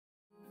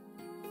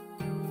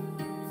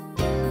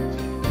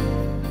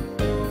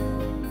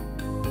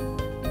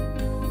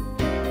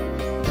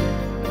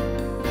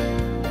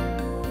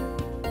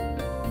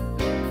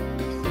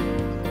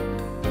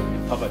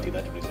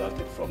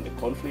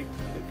conflict,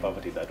 the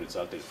poverty that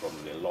resulted from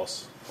the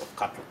loss of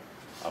cattle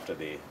after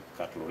the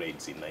cattle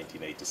raids in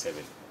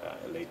 1987,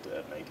 late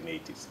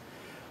 1980s.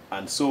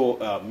 And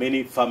so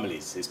many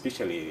families,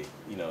 especially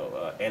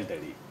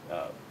elderly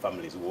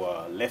families,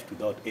 were left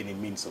without any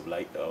means of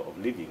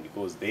living,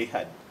 because they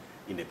had,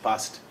 in the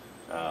past,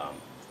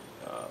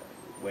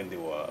 when they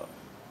were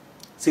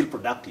still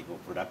productive or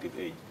productive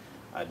age,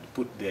 had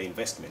put their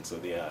investments or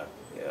their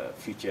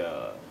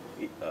future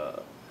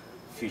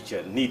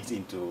needs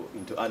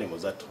into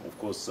animals that, of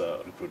course,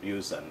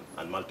 reproduce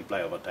and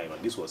multiply over time.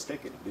 And these were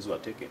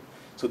taken.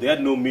 So they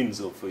had no means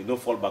of no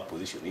fallback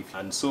position.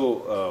 And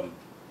so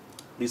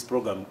this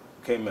program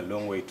came a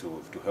long way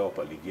to help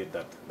alleviate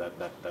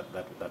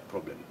that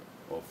problem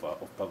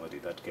of poverty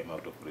that came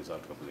out of the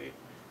result of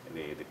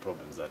the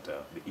problems that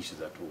the issues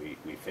that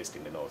we faced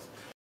in the north.